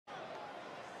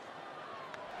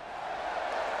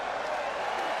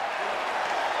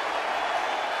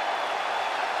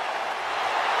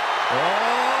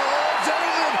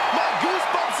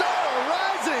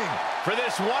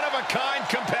this one-of-a-kind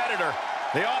competitor.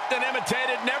 The often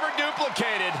imitated, never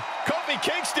duplicated, Kofi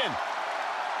Kingston.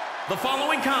 The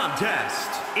following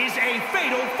contest is a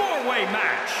fatal four-way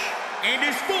match and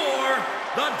is for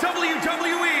the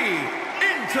WWE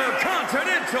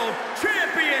Intercontinental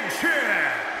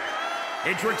Championship.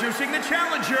 Introducing the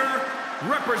challenger,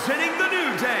 representing the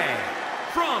New Day,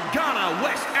 from Ghana,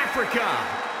 West Africa,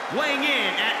 weighing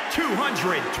in at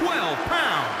 212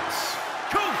 pounds,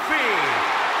 Kofi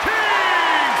Kingston!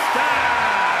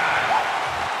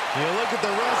 You look at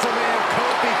the resume of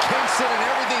Kofi Kingston and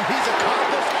everything he's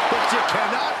accomplished, but you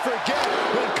cannot forget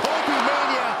when Kofi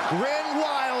Mania ran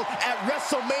wild at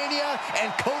WrestleMania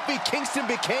and Kofi Kingston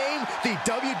became the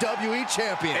WWE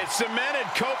Champion. It cemented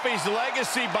Kofi's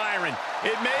legacy, Byron.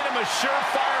 It made him a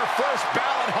surefire first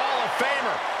ballot Hall of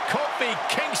Famer. Kofi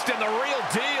Kingston, the real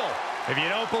deal. If you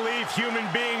don't believe human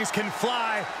beings can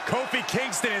fly, Kofi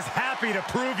Kingston is happy to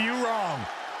prove you wrong.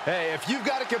 Hey, if you've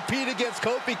got to compete against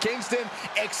Kofi Kingston,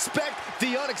 expect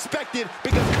the unexpected,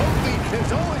 because Kofi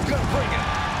is always going to bring it.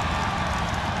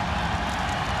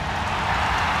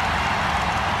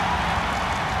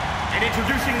 And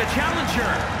introducing the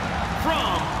challenger,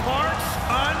 from parts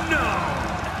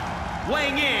unknown,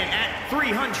 weighing in at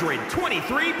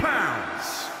 323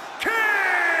 pounds, Kane!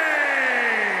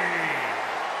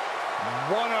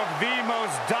 One of the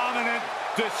most dominant,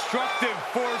 destructive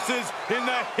forces in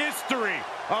the history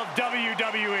of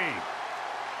WWE.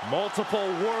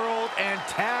 Multiple world and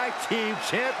tag team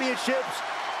championships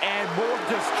and more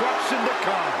destruction to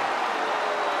come.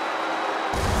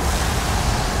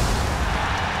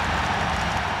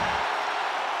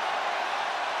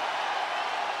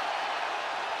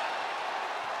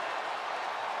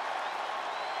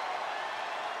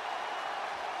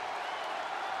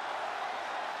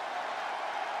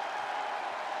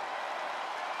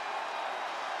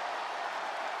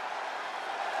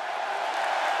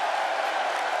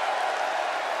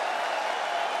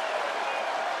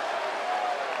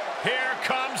 Here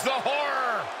comes the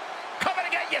horror. Coming to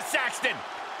get you, Saxton.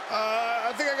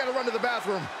 I think I got to run to the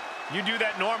bathroom. You do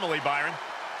that normally, Byron.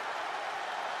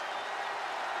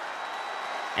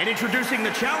 And introducing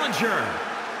the challenger,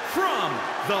 from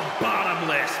the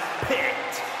bottomless pit,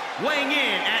 weighing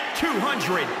in at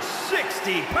 260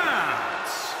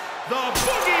 pounds, the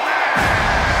Boogeyman!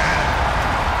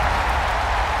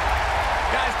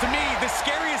 Guys, to me, the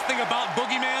scariest thing about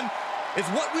Boogeyman is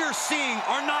what we are seeing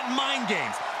are not mind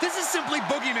games. This is simply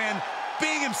Boogeyman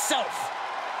being himself.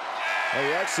 Well,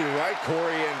 you're actually right,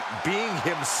 Corey, and being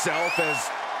himself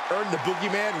has earned the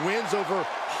Boogeyman wins over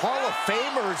Hall of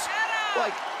Famers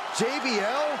like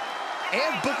JBL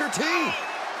and Booker T.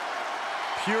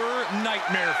 Pure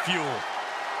nightmare fuel.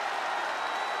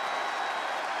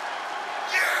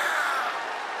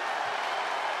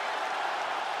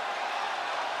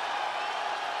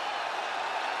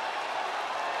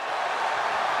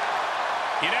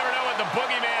 You never know what the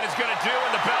Boogeyman is going to do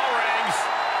when the bell rings.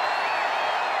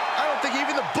 I don't think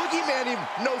even the Boogeyman even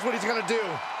knows what he's going to do.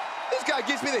 This guy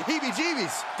gives me the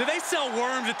heebie-jeebies. Do they sell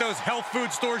worms at those health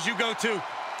food stores you go to?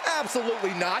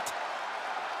 Absolutely not.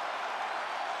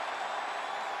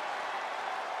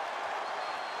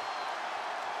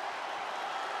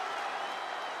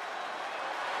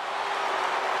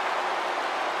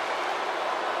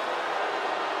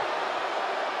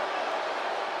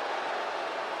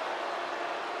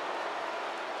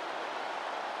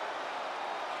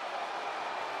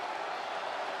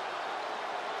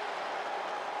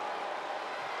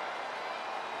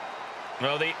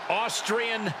 Well, the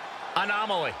Austrian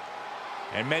anomaly.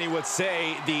 And many would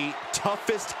say the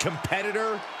toughest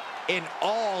competitor in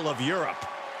all of Europe.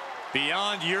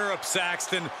 Beyond Europe,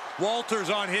 Saxton,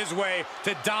 Walter's on his way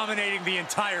to dominating the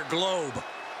entire globe.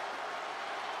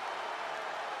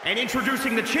 And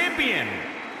introducing the champion,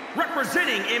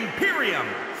 representing Imperium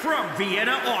from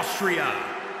Vienna, Austria,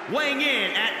 weighing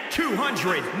in at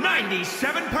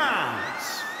 297 pounds.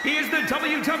 He is the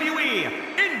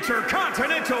WWE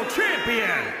Intercontinental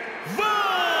Champion,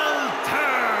 Walter!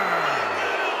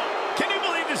 Can you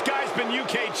believe this guy's been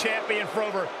UK champion for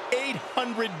over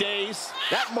 800 days?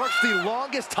 That marks the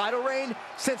longest title reign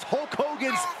since Hulk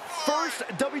Hogan's first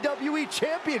WWE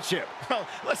Championship. Well,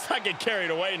 let's not get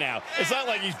carried away now. It's not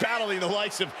like he's battling the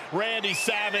likes of Randy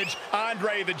Savage,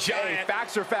 Andre the Giant. Hey,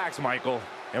 facts are facts, Michael.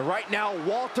 And right now,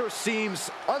 Walter seems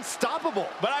unstoppable.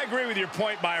 But I agree with your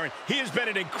point, Byron. He has been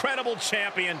an incredible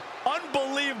champion.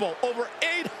 Unbelievable. Over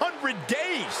 800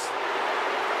 days.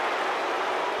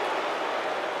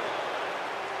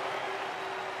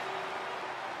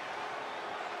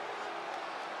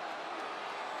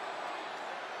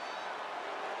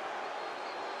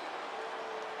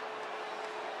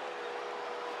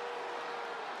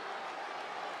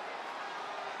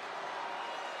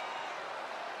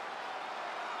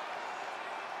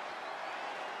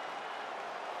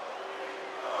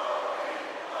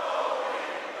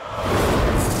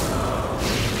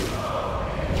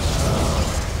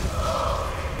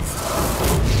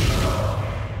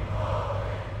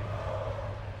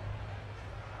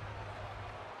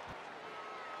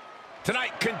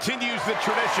 continues the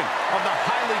tradition of the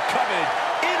highly coveted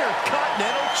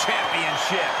Intercontinental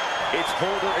Championship. Its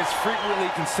holder is frequently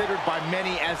considered by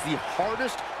many as the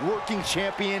hardest working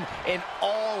champion in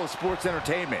all of sports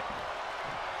entertainment.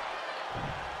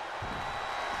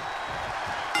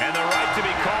 And the right to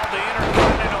be called the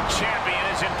Intercontinental Champion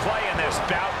is in play in this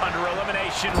bout under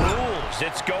elimination rules.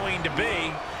 It's going to be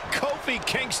Kofi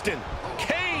Kingston,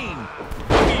 Kane,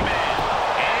 Boogeyman,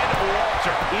 and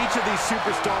Walter. Each of these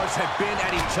superstars have been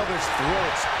at each other's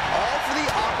throats, all for the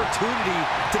opportunity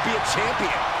to be a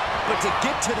champion. But to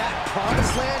get to that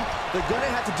promised land, they're going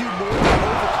to have to do more than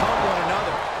overcome one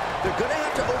another. They're going to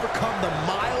have to overcome the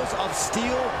miles of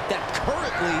steel that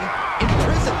currently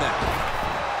imprison them.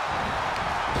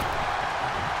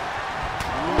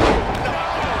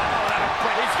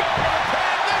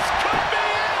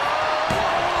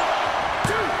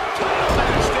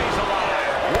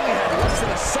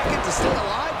 Second to stay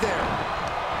alive there.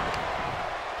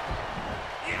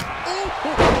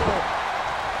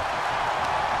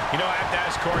 You know, I have to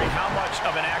ask Corey, how much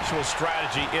of an actual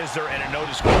strategy is there in a no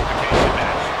disqualification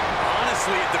match?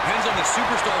 Honestly, it depends on the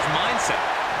superstar's mindset.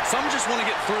 Some just want to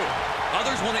get through.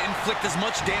 Others want to inflict as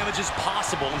much damage as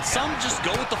possible, and some just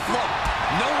go with the flow.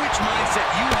 Know which mindset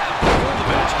you have before the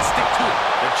match and stick to it.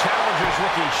 The challenger's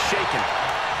looking shaken.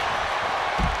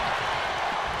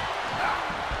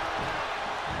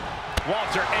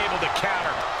 Walter able to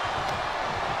counter.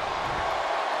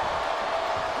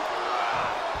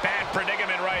 Bad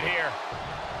predicament right here.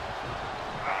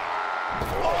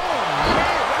 Oh,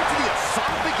 man, right to the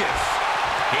esophagus.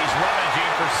 He's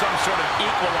rummaging for some sort of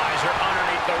equalizer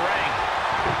underneath the ring.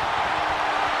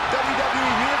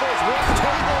 WWE Universe wants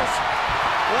tables.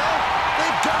 Well,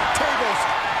 they've got tables.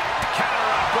 Counter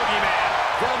on Boogeyman.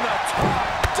 From the top,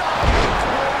 diving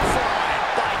clothesline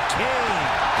by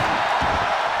Kane.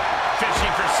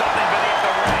 Fishing for something beneath the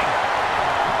ring.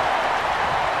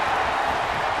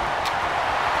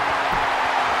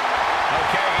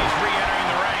 Okay, he's re-entering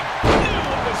the ring. Knew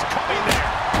what was coming there.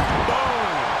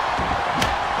 Boom.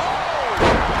 Oh,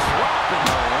 dropping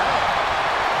the leg.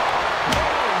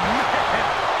 Oh, man.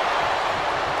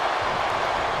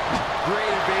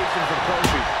 Great evasion from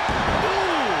Kofi.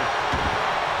 Ooh.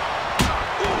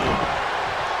 Ooh.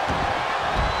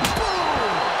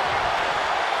 Boom.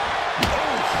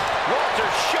 Walter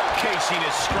showcasing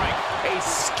his strength. A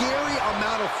scary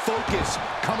amount of focus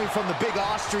coming from the big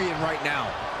Austrian right now.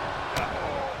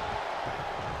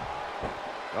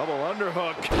 Double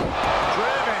underhook.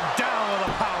 Driven down with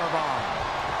a powerbomb.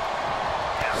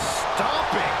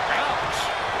 Stomping. Ouch.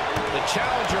 The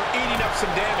challenger eating up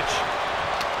some damage.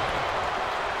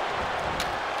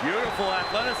 Beautiful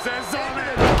athleticism.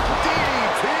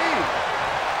 DDT.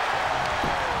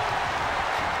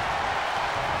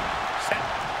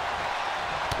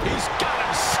 He's got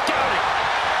him scouting.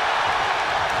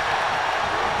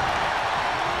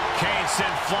 Kane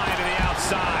sent flying to the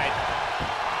outside.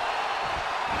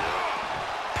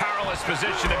 Powerless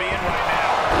position to be in right now.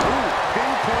 Ooh,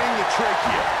 pinpointing the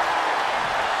trachea.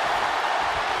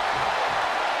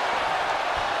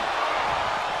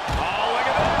 Oh, look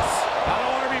at this. I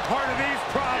don't want to be part of these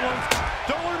problems.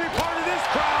 Don't want to be part of this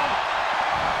crowd.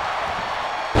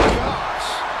 Gosh.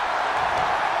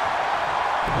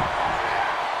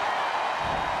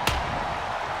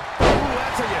 Ooh,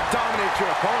 that's how you dominate your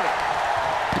opponent.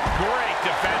 Great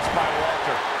defense by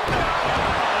Walter.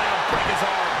 That'll break his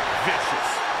arm. Vicious.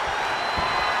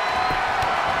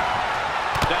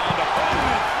 Down to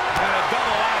Kofi. And a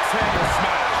double axe handle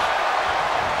smash.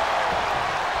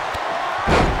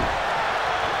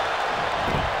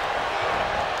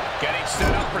 Getting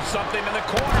set up for something in the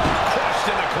corner. Crushed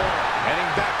in the corner.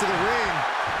 Heading back to the ring.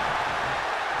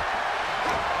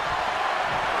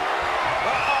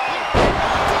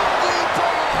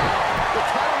 The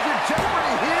title's in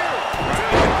jeopardy here.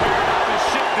 The paradigm has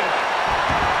shifted.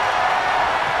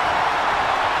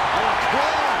 Oh,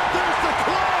 claw. There's the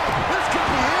claw. This could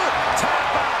be it.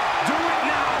 Tap out. Do it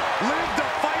now. Live to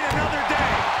fight another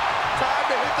day. Time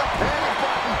to hit the panic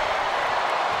button.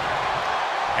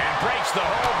 And breaks the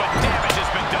hold, but damage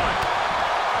has been done.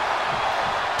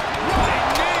 Running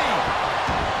knee.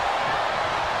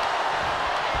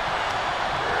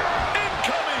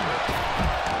 Incoming.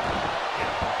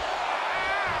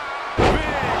 Big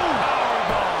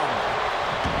powerbomb.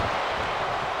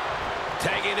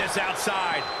 Taking this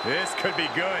outside. This could be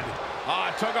good.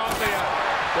 Took off the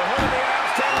hood of the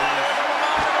axe handle over the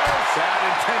monitors. Sad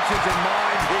intentions in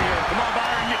mind here. Come on,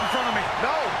 Byron, get in front of me.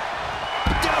 No.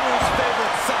 Devil's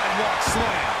favorite sidewalk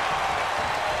slam.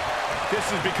 This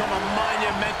has become a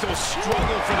monumental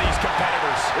struggle for these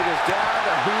competitors. It is down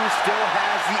to who still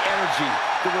has the energy,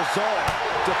 the resolve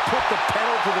to put the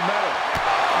pedal to the metal.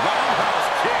 Roundhouse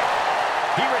kick.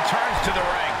 He returns to the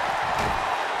ring.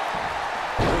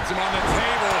 Puts him on the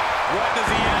table. What does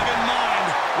he have in mind?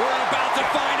 We're about to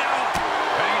find out.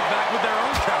 Bang it back with their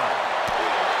own counter.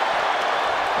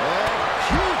 And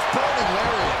huge burning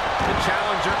lariat. The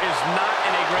challenger is not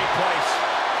in a great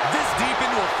place. This deep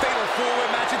into a fatal four-way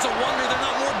match, it's a wonder they're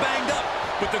not more banged up.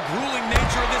 But the grueling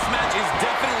nature of this match is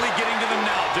definitely getting to them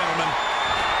now, gentlemen.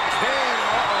 Kane,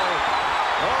 uh-oh.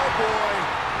 Oh, boy.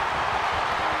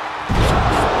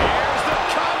 Here's the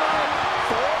cover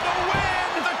for the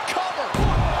win. The cover.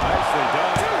 Nicely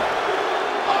done.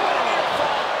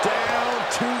 Down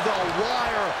to the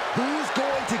wire. Who's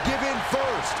going to give in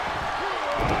first?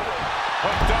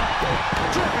 Hooked up.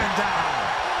 Driven down.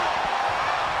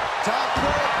 Top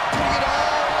rope, putting it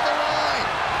all on the line.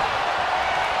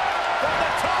 From the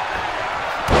top.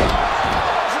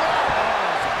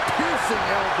 Piercing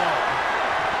elbow.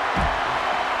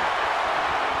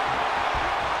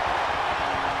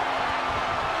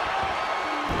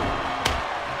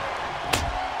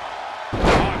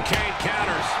 Oh, Kane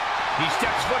counters. He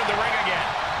steps foot in the ring again.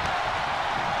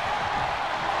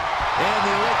 And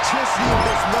the electricity of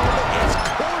this moment is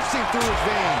coursing through his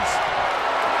veins.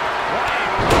 What a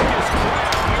ruckus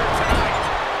crowd here tonight.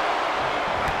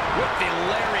 With the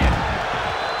lariat.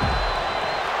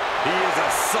 He is a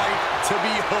sight to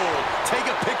behold. Take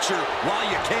a picture while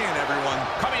you can, everyone.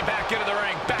 Coming back into the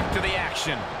ring. Back to the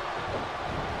action.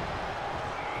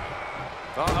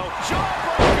 Uh-oh.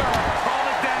 Jawbreaker. Call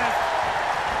it Dennis.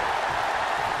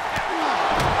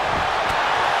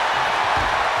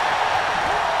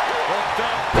 Hooked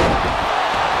up.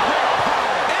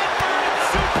 Inverted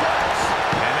suplex.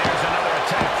 And there's another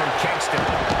attack from Kingston.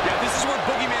 Yeah, this is where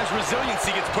Boogeyman's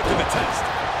resiliency gets put to the test.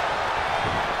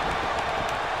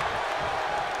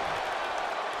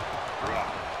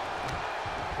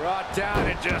 Brought down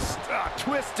and just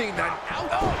twisting the neck.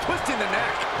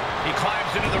 He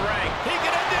climbs into the ring. He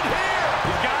can end it here.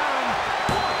 He's got him.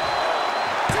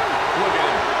 Look at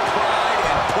him. Pride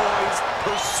and poise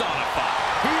personified.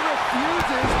 He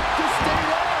refuses to stay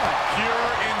down. Pure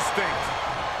instinct.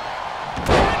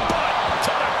 Headbutt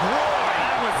to the groin.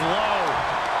 That was low.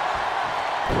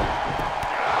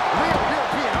 Real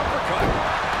European uppercut.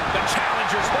 The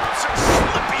challenger's hopes are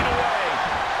slipping away.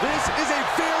 This is a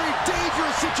very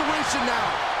dangerous situation now.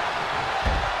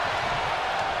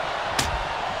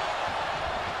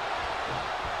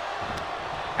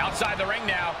 Outside the ring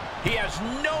now. He has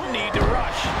no need to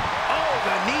rush. Oh,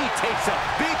 the knee takes a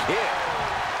big hit.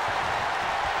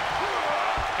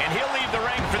 And he'll leave the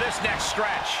ring for this next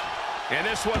stretch. And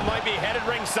this one might be headed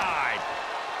ringside.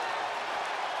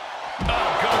 Oh,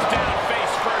 goes down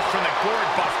face first from the gourd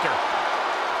buster.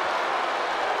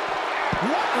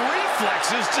 What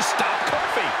reflexes to stop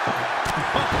Kofi?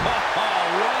 What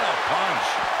a punch.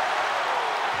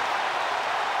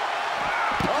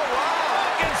 Oh,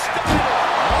 wow. Against the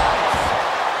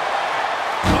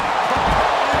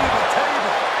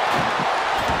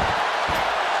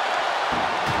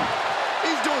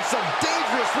He's doing some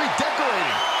dangerous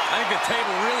redecorating. I think the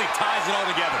table really ties it all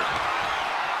together.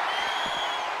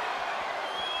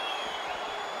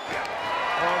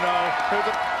 Oh, no. Here's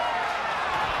a...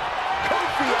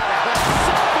 Kofi out of that.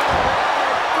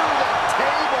 Through the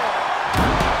table.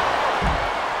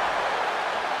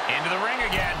 into the ring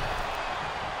again.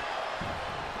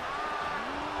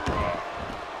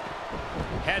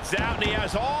 Heads out, and he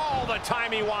has all the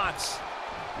time he wants.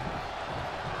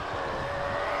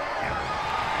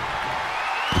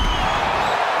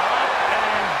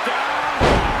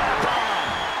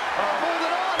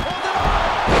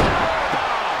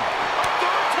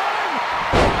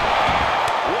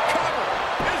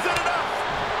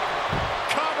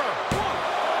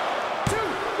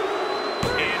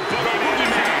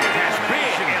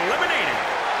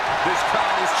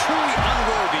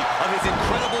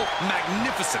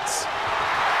 Magnificence.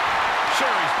 Sure,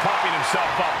 he's pumping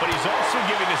himself up, but he's also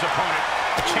giving his opponent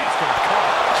a chance to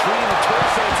recover. Treating the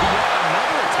torso to yet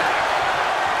another attack.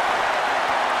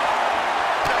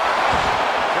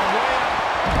 From way up.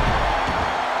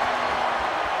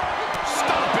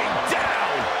 Stomping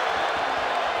down.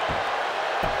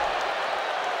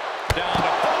 Down to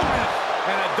opponent.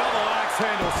 And a double axe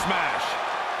handle smash.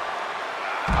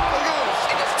 Oh, look at this.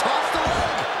 She just tossed the leg.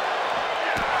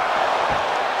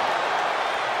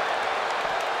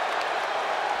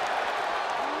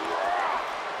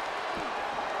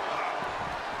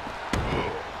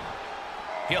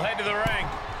 He'll head to the ring.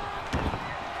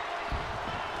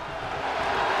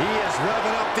 He is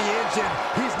revving up the engine.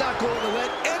 He's not going to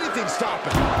nothing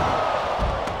stopping.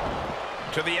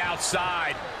 To the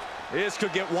outside. This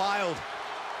could get wild.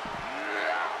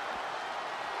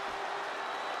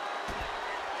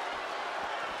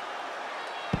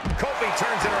 Kofi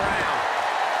turns it around.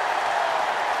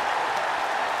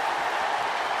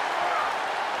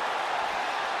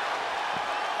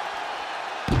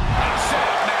 Set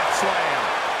up mat slam.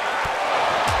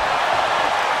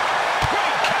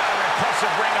 Great counter,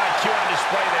 impressive ring IQ on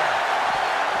display there.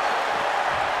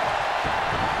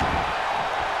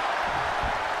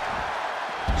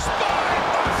 Spine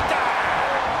buster.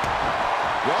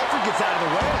 Walter gets out of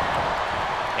the way.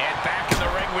 And back in the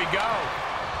ring we go.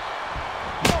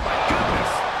 Oh my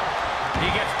goodness. He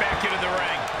gets back into the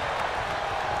ring.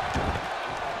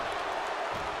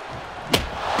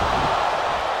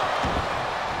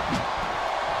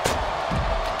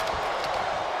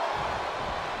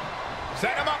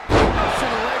 Set him up.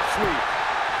 Russian leg sweep.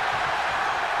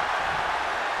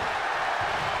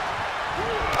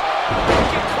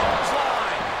 Wicked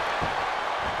clothesline.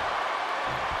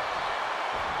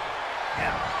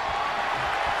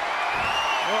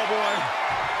 Oh boy.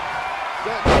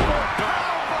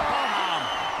 Bomb.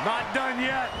 Not done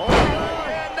yet. Oh,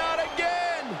 and not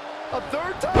again. A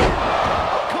third time.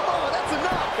 Oh, come on, that's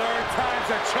enough. Third time's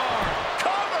a charm.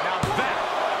 Cover. Now that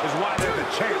is why they're the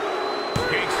champ.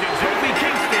 Kofi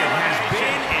Kingston has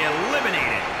been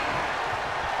eliminated.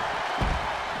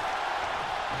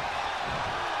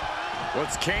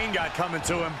 What's Kane got coming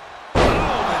to him? Oh,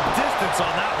 the distance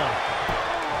on that one.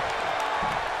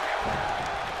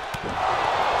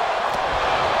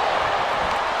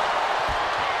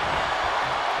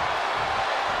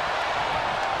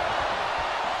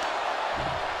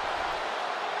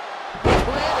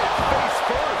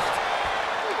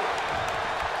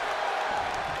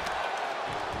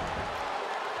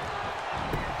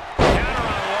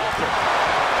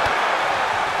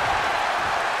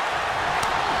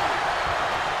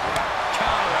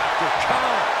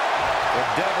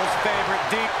 Devil's favorite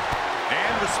deep,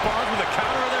 and responds with a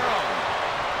counter of their own.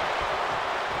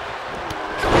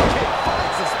 Kick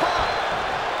finds the spot.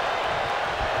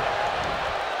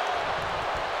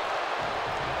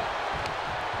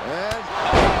 And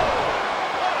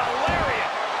What a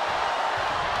lariat!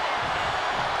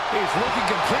 he's looking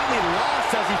completely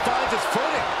lost as he finds his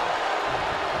footing.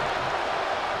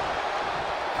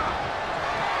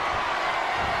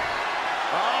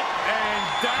 Up and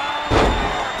down.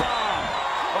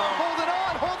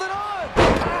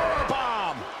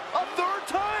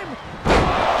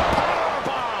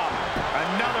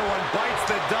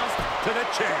 To the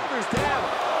chair. Down.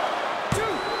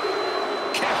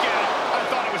 Kick out. I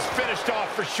thought it was finished off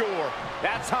for sure.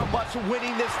 That's how much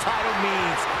winning this title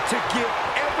means. To give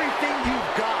everything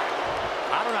you've got.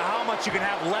 I don't know how much you can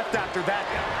have left after that.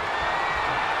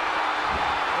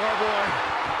 Oh boy.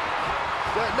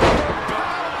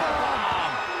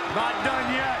 Bomb. Not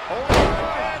done yet. Oh,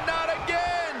 and not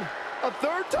again. A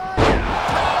third time.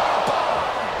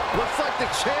 Looks like the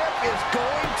champ is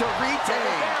going to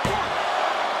retain.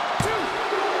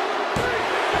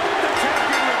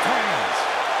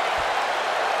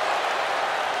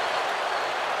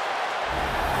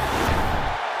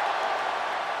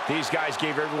 These guys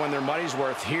gave everyone their money's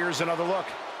worth. Here's another look.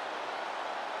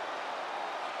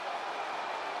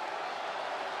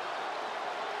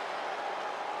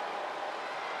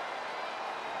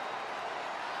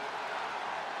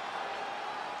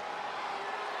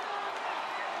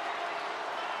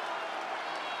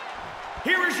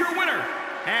 Here is your winner,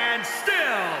 and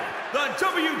still the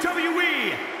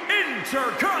WWE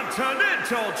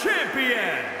Intercontinental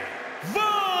Champion,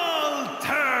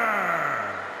 Walter.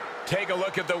 Take a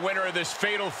look at the winner of this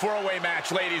fatal four-way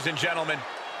match, ladies and gentlemen.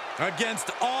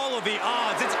 Against all of the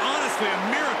odds, it's honestly a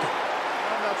miracle.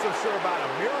 I'm not so sure about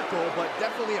a miracle, but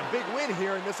definitely a big win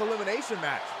here in this elimination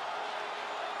match.